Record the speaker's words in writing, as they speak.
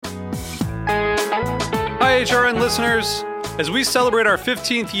HRN listeners. As we celebrate our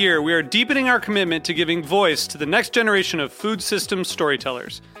 15th year, we are deepening our commitment to giving voice to the next generation of food systems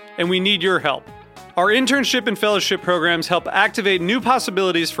storytellers, and we need your help. Our internship and fellowship programs help activate new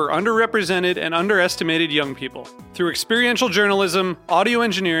possibilities for underrepresented and underestimated young people through experiential journalism, audio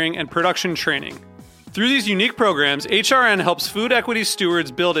engineering, and production training. Through these unique programs, HRN helps food equity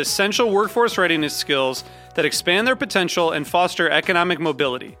stewards build essential workforce readiness skills that expand their potential and foster economic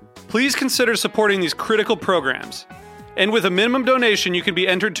mobility. Please consider supporting these critical programs. And with a minimum donation, you can be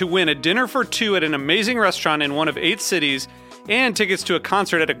entered to win a dinner for two at an amazing restaurant in one of 8 cities and tickets to a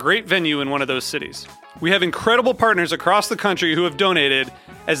concert at a great venue in one of those cities. We have incredible partners across the country who have donated,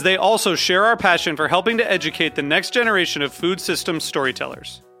 as they also share our passion for helping to educate the next generation of food systems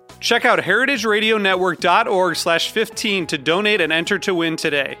storytellers. Check out heritageradionetwork.org/15 to donate and enter to win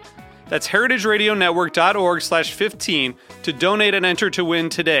today. That's heritageradionetwork.org/15 to donate and enter to win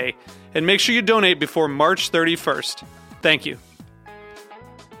today. And make sure you donate before March 31st. Thank you.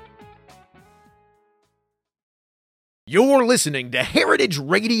 You're listening to Heritage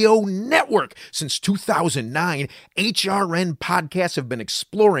Radio Network. Since 2009, HRN podcasts have been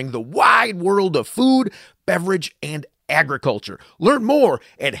exploring the wide world of food, beverage, and agriculture. Learn more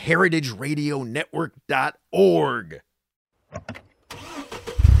at heritageradionetwork.org.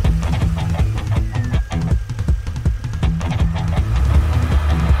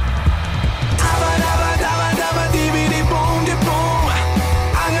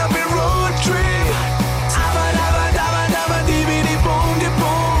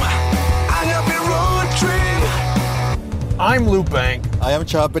 I'm Lou Bank. I am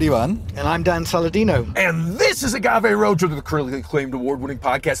Chad Berivan. And I'm Dan Saladino. And this is Agave Road Trip, the critically acclaimed award-winning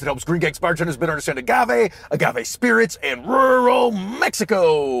podcast that helps Green Gags bartenders better understand agave spirits, and rural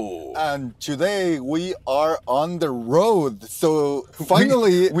Mexico. And today we are on the road. So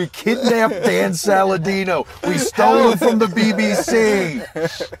finally... We kidnapped Dan Saladino. We stole him from the BBC.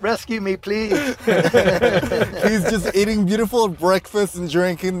 Rescue me, please. He's just eating beautiful breakfast and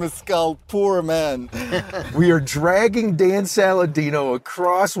drinking mezcal. Poor man. We are dragging Dan Saladino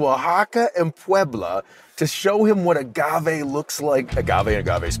across Oaxaca and Puebla to show him what agave looks like. Agave and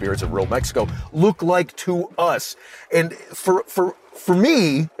agave spirits of rural Mexico look like to us. And for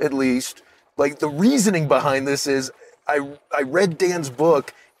me, at least, like the reasoning behind this is I read Dan's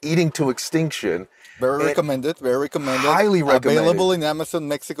book, Eating to Extinction. Very recommended. Highly recommended. Available in Amazon,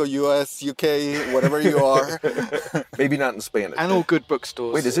 Mexico, US, UK, whatever you are. Maybe not in Spanish. And all good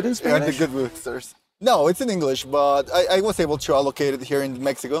bookstores. Wait, is it in And Spanish? the good bookstores. No, it's in English, but I was able to allocate it here in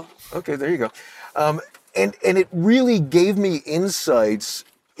Mexico. Okay, there you go. And it really gave me insights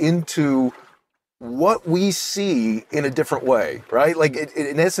into what we see in a different way, right? Like it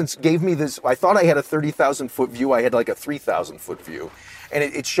in essence gave me this, I thought I had a 30,000-foot view, I had like a 3,000-foot view. And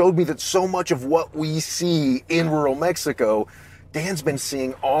it showed me that so much of what we see in rural Mexico, Dan's been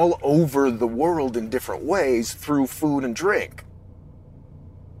seeing all over the world in different ways through food and drink.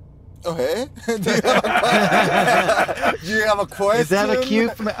 Okay. Do you have a question? Is that a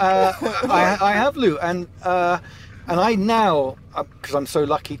cue? I have, Lou. And I now, because I'm so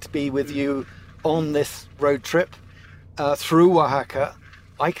lucky to be with you on this road trip through Oaxaca,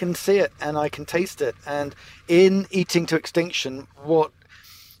 I can see it and I can taste it. And in Eating to Extinction, what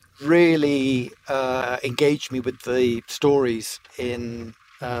really engaged me with the stories in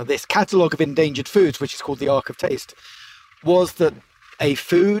this catalogue of endangered foods, which is called the Ark of Taste, was that a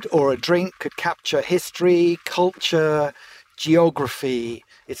food or a drink could capture history, culture, geography,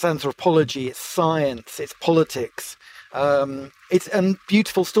 its anthropology, its science, its politics, and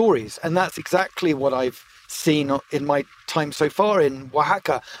beautiful stories. And that's exactly what I've seen in my time so far in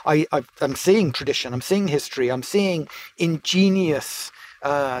Oaxaca. I'm seeing tradition, I'm seeing history, I'm seeing ingenious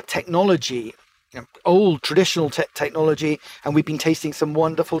technology, old traditional technology, and we've been tasting some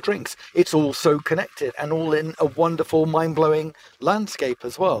wonderful drinks. It's all so connected and all in a wonderful, mind-blowing landscape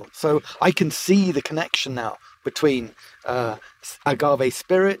as well. So I can see the connection now between agave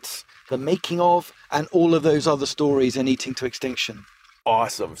spirits, the making of, and all of those other stories in Eating to Extinction.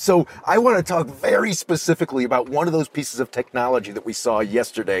 Awesome. So I want to talk very specifically about one of those pieces of technology that we saw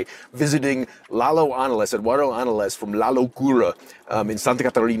yesterday visiting Lalo Angeles, Eduardo Angeles from La Locura in Santa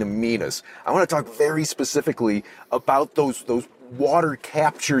Catarina, Minas. I want to talk very specifically about those water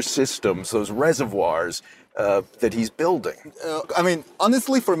capture systems, those reservoirs that he's building. I mean,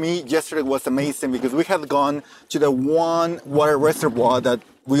 honestly, for me, yesterday was amazing because we had gone to the one water reservoir that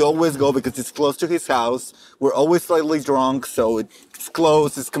we always go because it's close to his house. We're always slightly drunk, so it's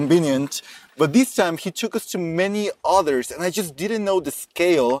close, it's convenient. But this time, he took us to many others, and I just didn't know the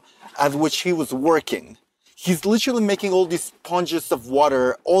scale at which he was working. He's literally making all these sponges of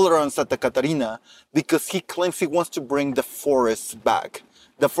water all around Santa Catarina because he claims he wants to bring the forest back.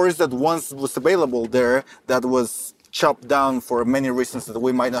 The forest that once was available there, that was chopped down for many reasons that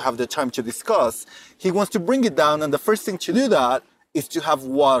we might not have the time to discuss. He wants to bring it down, and the first thing to do that is to have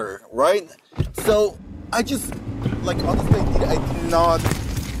water, right? So I just, like, honestly, I did not.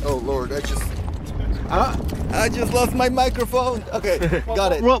 Oh Lord, I just lost my microphone. Okay,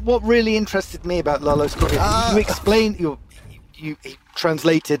 got it. What really interested me about Lalo's story, you explained, you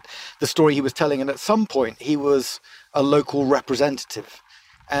translated the story he was telling, and at some point he was a local representative,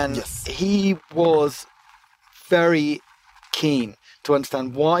 and Yes. he was very keen to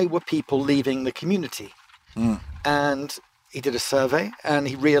understand why were people leaving the community. And he did a survey, and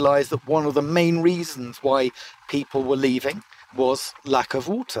he realized that one of the main reasons why people were leaving was lack of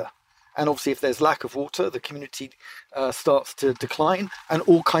water. And obviously, if there's lack of water, the community starts to decline, and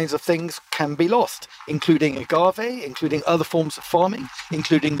all kinds of things can be lost, including agave, including other forms of farming,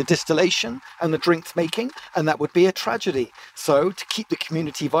 including the distillation and the drinks making, and that would be a tragedy. So to keep the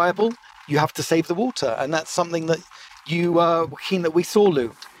community viable, you have to save the water, and that's something that you were keen that we saw,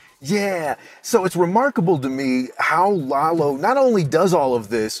 Lou. Yeah. So it's remarkable to me how Lalo not only does all of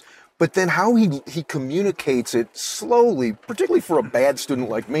this, but then how he communicates it slowly, particularly for a bad student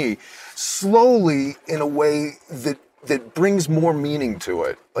like me, slowly in a way that brings more meaning to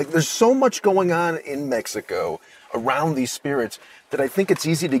it. Like, there's so much going on in Mexico around these spirits that I think it's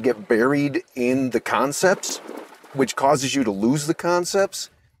easy to get buried in the concepts, which causes you to lose the concepts.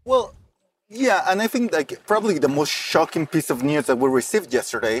 Well, yeah, and I think like probably the most shocking piece of news that we received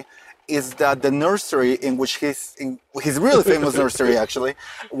yesterday is that the nursery in which his really famous nursery actually,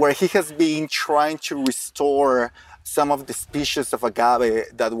 where he has been trying to restore some of the species of agave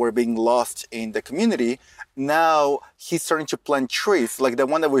that were being lost in the community, now he's starting to plant trees, like the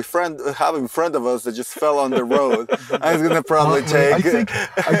one that we have in front of us that just fell on the road. I was gonna probably take.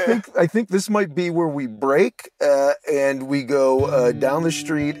 I think this might be where we break and we go down the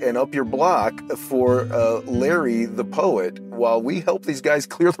street and up your block for Larry the poet while we help these guys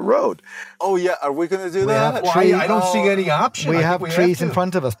clear the road. Oh yeah, are we gonna do that? Well, I don't see any option. We I have think trees have in to.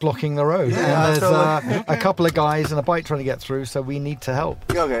 front of us blocking the road, Yeah, and there's a couple of guys and a bike trying to get through, so we need to help.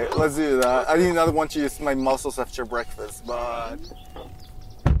 Okay, let's do that. I did not want to use my muscles after breakfast, but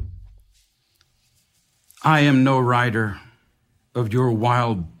I am no rider of your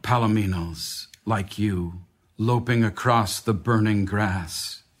wild palominos like you, loping across the burning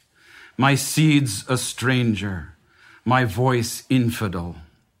grass. My seeds a stranger, my voice infidel,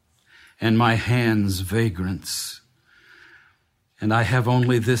 and my hands vagrants. And I have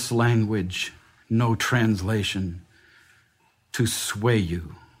only this language, no translation, to sway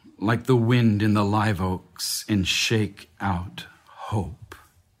you like the wind in the live oaks and shake out hope.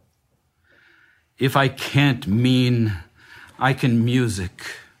 If I can't mean, I can music.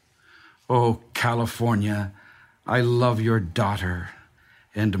 Oh, California, I love your daughter,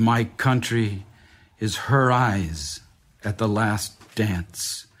 and my country is her eyes at the last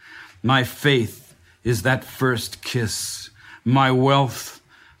dance. My faith is that first kiss, my wealth,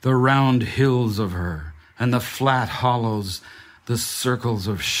 the round hills of her, and the flat hollows, the circles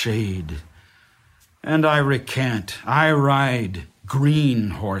of shade. And I recant, I ride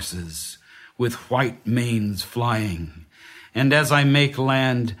green horses with white manes flying. And as I make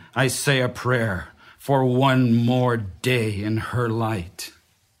land, I say a prayer for one more day in her light.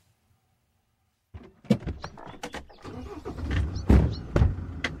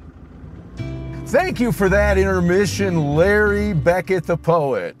 Thank you for that intermission, Larry Beckett the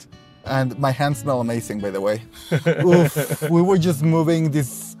poet. and my hands smell amazing, by the way. Oof, we were just moving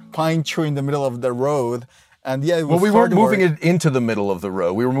this pine tree in the middle of the road, and yeah, it was Well, we weren't hard moving work. it into the middle of the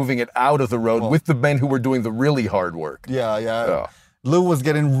road. We were moving it out of the road with the men who were doing the really hard work. Yeah. Lou was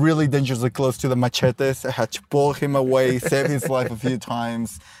getting really dangerously close to the machetes. I had to pull him away, save his life a few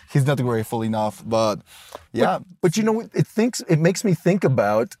times. He's not grateful enough, but yeah. But you know, it makes me think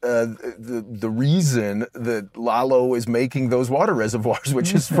about the reason that Lalo is making those water reservoirs,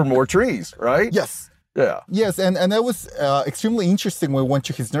 which is for more trees, right? Yes. Yeah. Yes, and that was extremely interesting when we went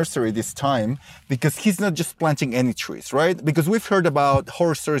to his nursery this time, because he's not just planting any trees, right? Because we've heard about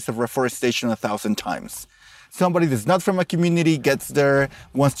horror stories of reforestation 1,000 times. Somebody that's not from a community gets there,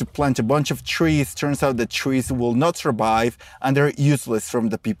 wants to plant a bunch of trees, turns out the trees will not survive, and they're useless from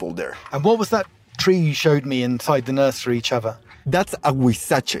the people there. And what was that tree you showed me inside the nursery, Chava? That's a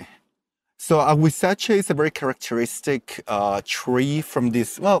huizache. So a huizache is a very characteristic tree from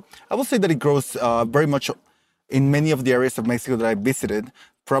this, well, I will say that it grows very much in many of the areas of Mexico that I visited,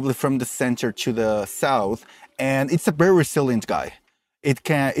 probably from the center to the south, and it's a very resilient guy.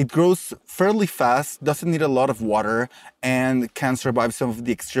 It grows fairly fast, doesn't need a lot of water, and can survive some of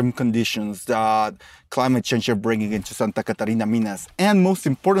the extreme conditions that climate change are bringing into Santa Catarina Minas. And most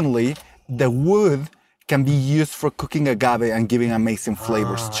importantly, the wood can be used for cooking agave and giving amazing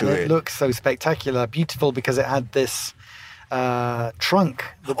flavors to It it. looks so spectacular, beautiful, because it had this trunk.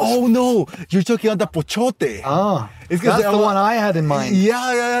 That was, Oh no, you're talking about the pochote. It's 'cause that's there the are- one I had in mind.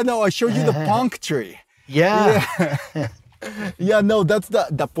 Yeah, no, I showed you the punk tree. Yeah. Yeah, no, that's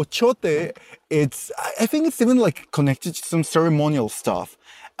the pochote. I think it's even like connected to some ceremonial stuff.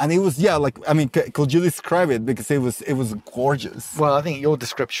 And it was, could you describe it? Because it was gorgeous. Well, I think your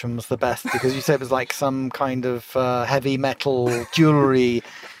description was the best because you said it was like some kind of heavy metal jewelry,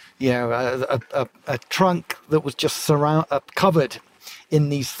 a trunk that was just covered in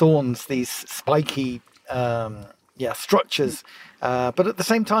these thorns, these spiky, structures. But at the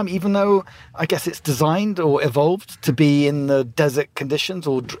same time, even though I guess it's designed or evolved to be in the desert conditions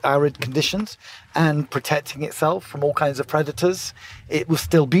or arid conditions and protecting itself from all kinds of predators, it was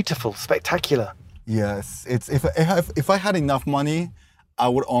still beautiful, spectacular. Yes, if I had enough money, I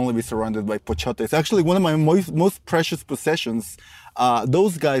would only be surrounded by pochote. It's actually one of my most precious possessions.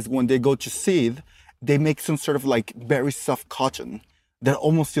 Those guys, when they go to seed, they make some sort of like very soft cotton that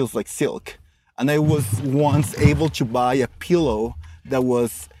almost feels like silk. And I was once able to buy a pillow that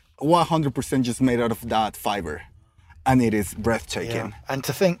was 100% just made out of that fiber. And it is breathtaking. And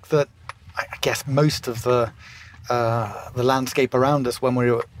to think that, I guess most of the landscape around us when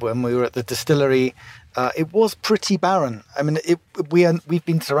we were at the distillery, it was pretty barren. I mean, we've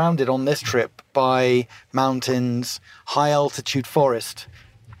been surrounded on this trip by mountains, high altitude forest,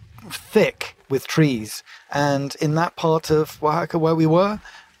 thick with trees, and in that part of Oaxaca where we were,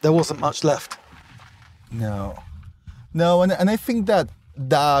 there wasn't much left. No, and I think that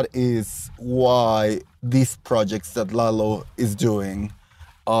is why these projects that Lalo is doing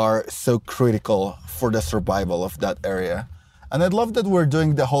are so critical for the survival of that area. And I love that we're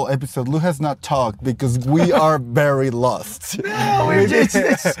doing the whole episode. Lou has not talked because we are very lost.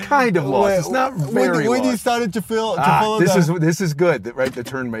 It's kind of lost. It's not very when you lost. started to follow This is good, right? The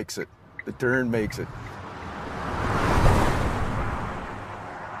turn makes it. The turn makes it.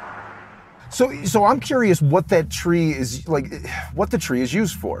 So I'm curious what that tree is like. What the tree is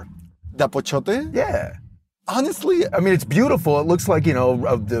used for? the pochote. Yeah. Honestly, I mean, it's beautiful. It looks like,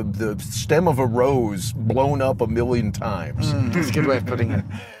 the stem of a rose blown up 1,000,000 times. That's a good way of putting it.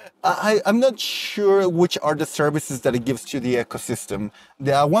 I'm not sure which are the services that it gives to the ecosystem.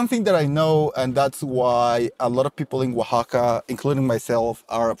 The one thing that I know, and that's why a lot of people in Oaxaca, including myself,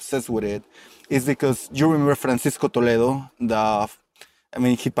 are obsessed with it, is because you remember Francisco Toledo,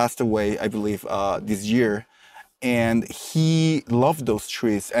 he passed away, I believe, this year. And he loved those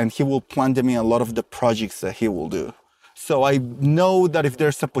trees, and he will plant them in a lot of the projects that he will do. So I know that if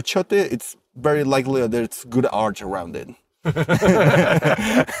there's a pochote, it's very likely that there's good art around it.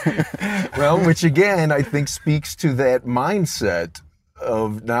 Well, which again, I think speaks to that mindset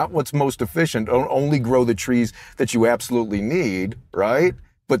of not what's most efficient, only grow the trees that you absolutely need, right?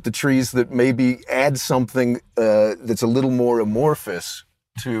 But the trees that maybe add something that's a little more amorphous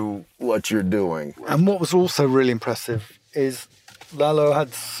to what you're doing. And what was also really impressive is Lalo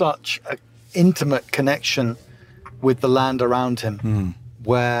had such an intimate connection with the land around him,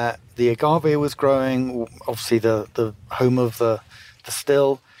 where the agave was growing, obviously the home of the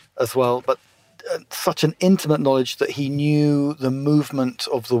still as well, but such an intimate knowledge that he knew the movement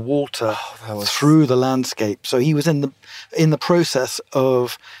of the water through the landscape. So he was in the process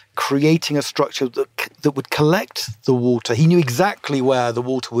of creating a structure that would collect the water. He knew exactly where the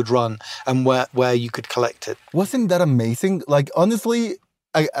water would run and where you could collect it. Wasn't that amazing? Like, honestly,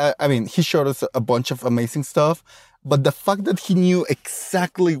 I mean, he showed us a bunch of amazing stuff, but the fact that he knew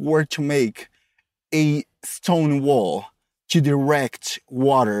exactly where to make a stone wall to direct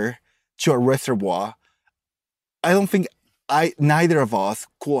water to a reservoir, I don't think neither of us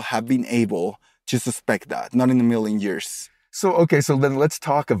could have been able to suspect that, not in a million years. So then let's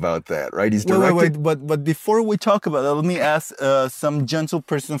talk about that, right? He's directed. Wait, but before we talk about that, let me ask some gentle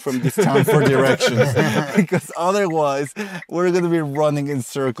person from this town for directions, because otherwise we're going to be running in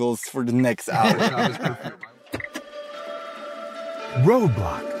circles for the next hour.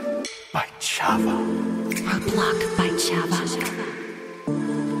 Roadblock by Chava. Roadblock by Chava.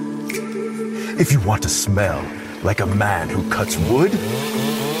 If you want to smell like a man who cuts wood,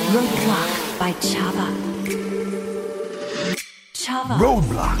 Roadblock by Chava. Chava.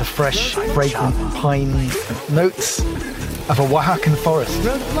 Roadblock. The fresh, fragrant pine notes of a Oaxacan forest.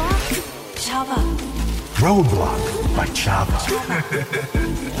 Roadblock. Chava. Roadblock by Chava.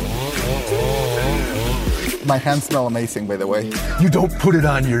 My hands smell amazing, by the way. You don't put it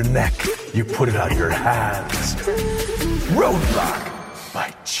on your neck, you put it on your hands. Roadblock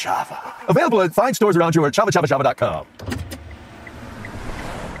by Chava. Available at fine stores around you or at chavachava.com.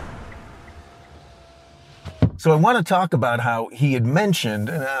 So I want to talk about how he had mentioned,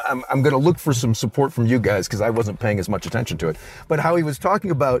 and I'm going to look for some support from you guys because I wasn't paying as much attention to it, but how he was talking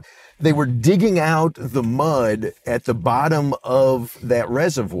about they were digging out the mud at the bottom of that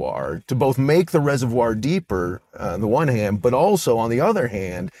reservoir to both make the reservoir deeper on the one hand, but also on the other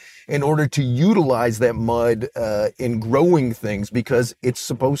hand, in order to utilize that mud in growing things because it's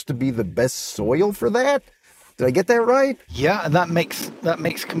supposed to be the best soil for that. Did I get that right? Yeah, and that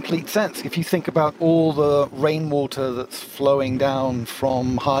makes complete sense. If you think about all the rainwater that's flowing down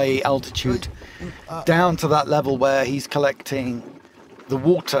from high altitude down to that level where he's collecting the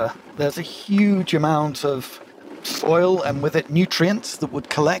water, there's a huge amount of soil and with it nutrients that would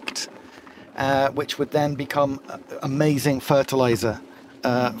collect, which would then become amazing fertilizer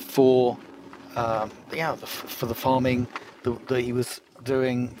for the farming that he was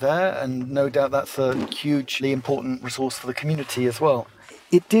doing there, and no doubt that's a hugely important resource for the community as well.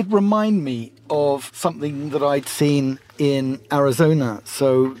 It did remind me of something that I'd seen in Arizona.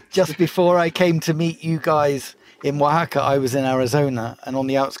 So just before I came to meet you guys in Oaxaca, I was in Arizona and on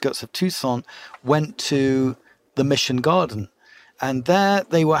the outskirts of Tucson, went to the Mission Garden. And there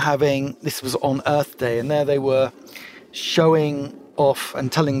they were having, this was on Earth Day, and there they were showing off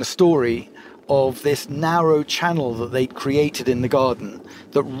and telling the story of this narrow channel that they'd created in the garden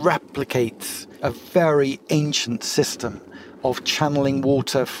that replicates a very ancient system of channeling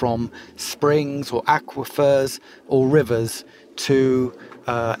water from springs or aquifers or rivers to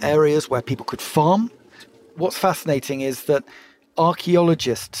areas where people could farm. What's fascinating is that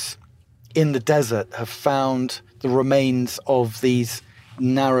archaeologists in the desert have found the remains of these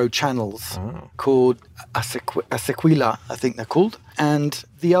narrow channels called acequila, I think they're called. And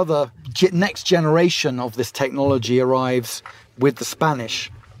the other next generation of this technology arrives with the Spanish.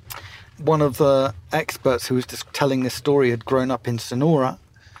 One of the experts who was just telling this story had grown up in Sonora.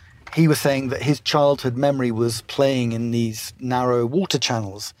 He was saying that his childhood memory was playing in these narrow water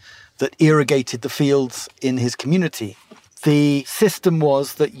channels that irrigated the fields in his community. The system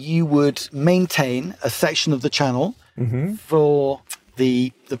was that you would maintain a section of the channel for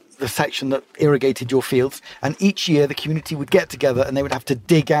the section that irrigated your fields, and each year the community would get together and they would have to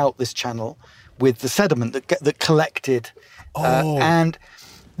dig out this channel with the sediment that collected. And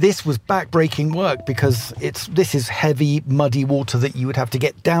this was backbreaking work because this is heavy, muddy water that you would have to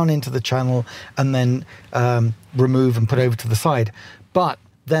get down into the channel and then remove and put over to the side. But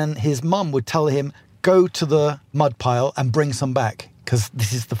then his mum would tell him, go to the mud pile and bring some back, because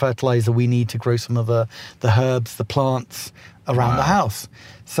this is the fertilizer we need to grow some of the herbs, the plants around the house.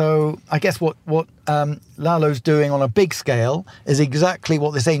 So I guess what Lalo's doing on a big scale is exactly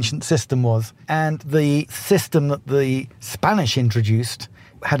what this ancient system was. And the system that the Spanish introduced,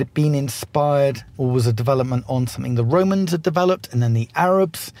 had it been inspired or was a development on something the Romans had developed and then the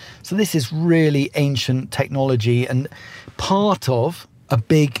Arabs. So this is really ancient technology and part of a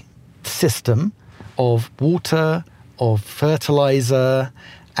big system of water, of fertilizer,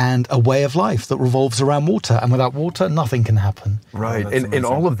 and a way of life that revolves around water. And without water, nothing can happen. Right. And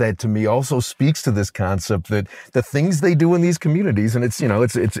all of that to me also speaks to this concept that the things they do in these communities, and it's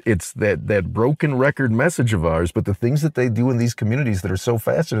that broken record message of ours, but the things that they do in these communities that are so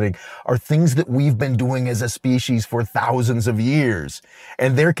fascinating are things that we've been doing as a species for thousands of years.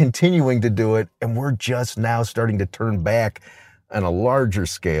 And they're continuing to do it. And we're just now starting to turn back on a larger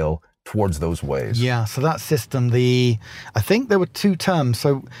scale towards those ways. Yeah, so that system, I think there were two terms.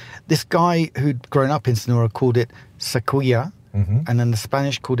 So this guy who'd grown up in Sonora called it sequia, and then the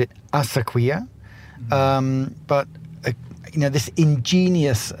Spanish called it acequia. But this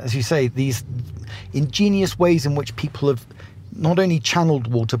ingenious, as you say, these ingenious ways in which people have not only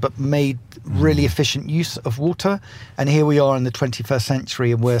channeled water, but made really efficient use of water. And here we are in the 21st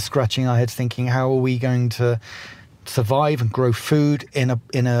century, and we're scratching our heads thinking, how are we going to survive and grow food in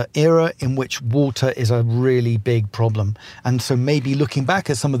a era in which water is a really big problem? And so maybe looking back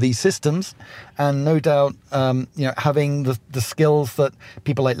at some of these systems, and no doubt having the skills that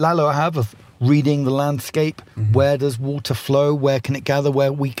people like Lalo have of reading the landscape, where does water flow, where can it gather,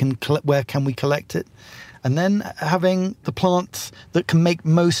 where can we collect it, and then having the plants that can make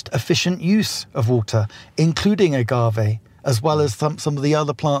most efficient use of water, including agave, as well as some of the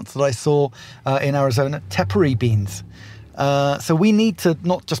other plants that I saw in Arizona, tepary beans. So we need to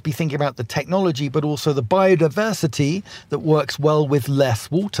not just be thinking about the technology, but also the biodiversity that works well with less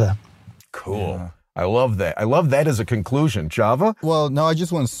water. Cool. I love that. I love that as a conclusion. Chava? Well, no, I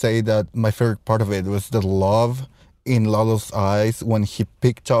just want to say that my favorite part of it was the love in Lalo's eyes when he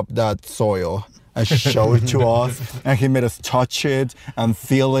picked up that soil and showed it to us, and he made us touch it and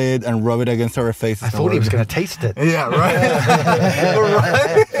feel it and rub it against our faces. I thought he was going to taste it. Yeah, right.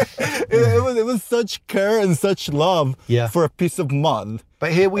 Right. It was such care and such love for a piece of mud.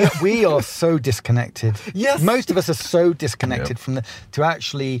 But here we are so disconnected. Yes. Most of us are so disconnected from to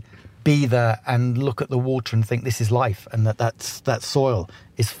actually be there and look at the water and think this is life, and that soil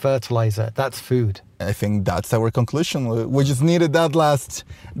is fertilizer, that's food. I think that's our conclusion. We just needed that last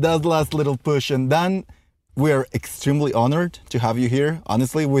little push, and then we are extremely honored to have you here.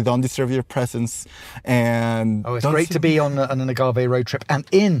 Honestly, we don't deserve your presence, and it's great to be on an agave road trip and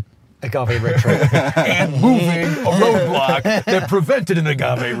in agave road trip and moving a roadblock that prevented an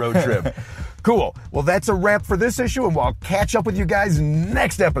agave road trip. Cool. Well, that's a wrap for this issue, and we'll catch up with you guys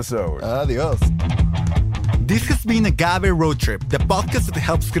next episode. Adios. This has been Agave Road Trip, the podcast that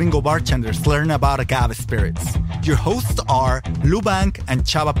helps gringo bartenders learn about agave spirits. Your hosts are Lou Bank and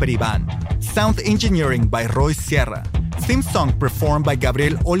Chava Periban. Sound engineering by Roy Sierra. Theme song performed by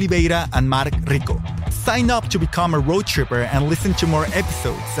Gabriel Oliveira and Mark Rico. Sign up to become a road tripper and listen to more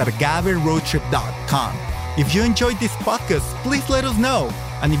episodes at agaveroadtrip.com. If you enjoyed this podcast, please let us know.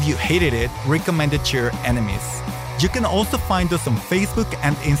 And if you hated it, recommend it to your enemies. You can also find us on Facebook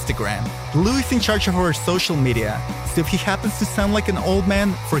and Instagram. Lou is in charge of our social media, so if he happens to sound like an old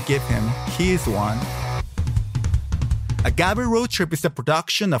man, forgive him. He is one. Agave Road Trip is a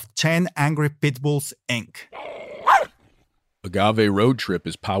production of 10 Angry Pitbulls, Inc. Agave Road Trip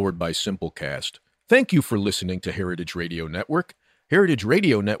is powered by Simplecast. Thank you for listening to Heritage Radio Network. Heritage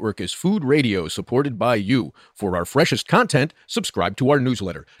Radio Network is food radio supported by you. For our freshest content, subscribe to our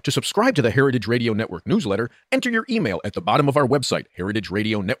newsletter. To subscribe to the Heritage Radio Network newsletter, enter your email at the bottom of our website,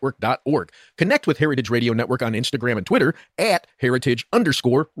 heritageradionetwork.org. Connect with Heritage Radio Network on Instagram and Twitter at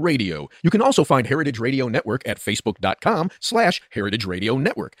heritage_radio. You can also find Heritage Radio Network at facebook.com/Heritage Radio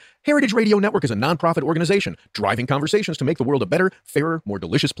Network. Heritage Radio Network is a nonprofit organization driving conversations to make the world a better, fairer, more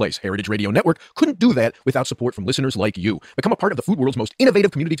delicious place. Heritage Radio Network couldn't do that without support from listeners like you. Become a part of the food world's most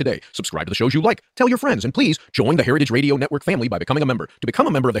innovative community today. Subscribe to the shows you like, tell your friends, and please join the Heritage Radio Network family by becoming a member. To become a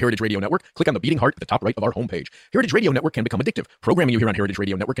member of the Heritage Radio Network, click on the beating heart at the top right of our homepage. Heritage Radio Network can become addictive. Programming you hear on Heritage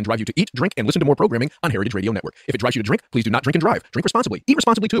Radio Network can drive you to eat, drink, and listen to more programming on Heritage Radio Network. If it drives you to drink, please do not drink and drive. Drink responsibly, eat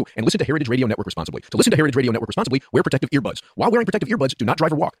responsibly too, and listen to Heritage Radio Network responsibly. To listen to Heritage Radio Network responsibly, wear protective earbuds. While wearing protective earbuds, do not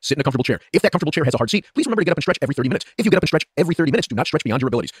drive or walk. Sit in a comfortable chair. If that comfortable chair has a hard seat, please remember to get up and stretch every 30 minutes. If you get up and stretch every 30 minutes, do not stretch beyond your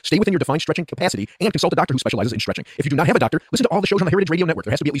abilities. Stay within your defined stretching capacity and consult a doctor who specializes in stretching. If you do not have a doctor, listen to all the shows on the Heritage Radio Network.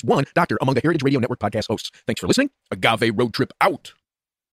 There has to be at least one doctor among the Heritage Radio Network podcast hosts. Thanks for listening. Agave Road Trip out.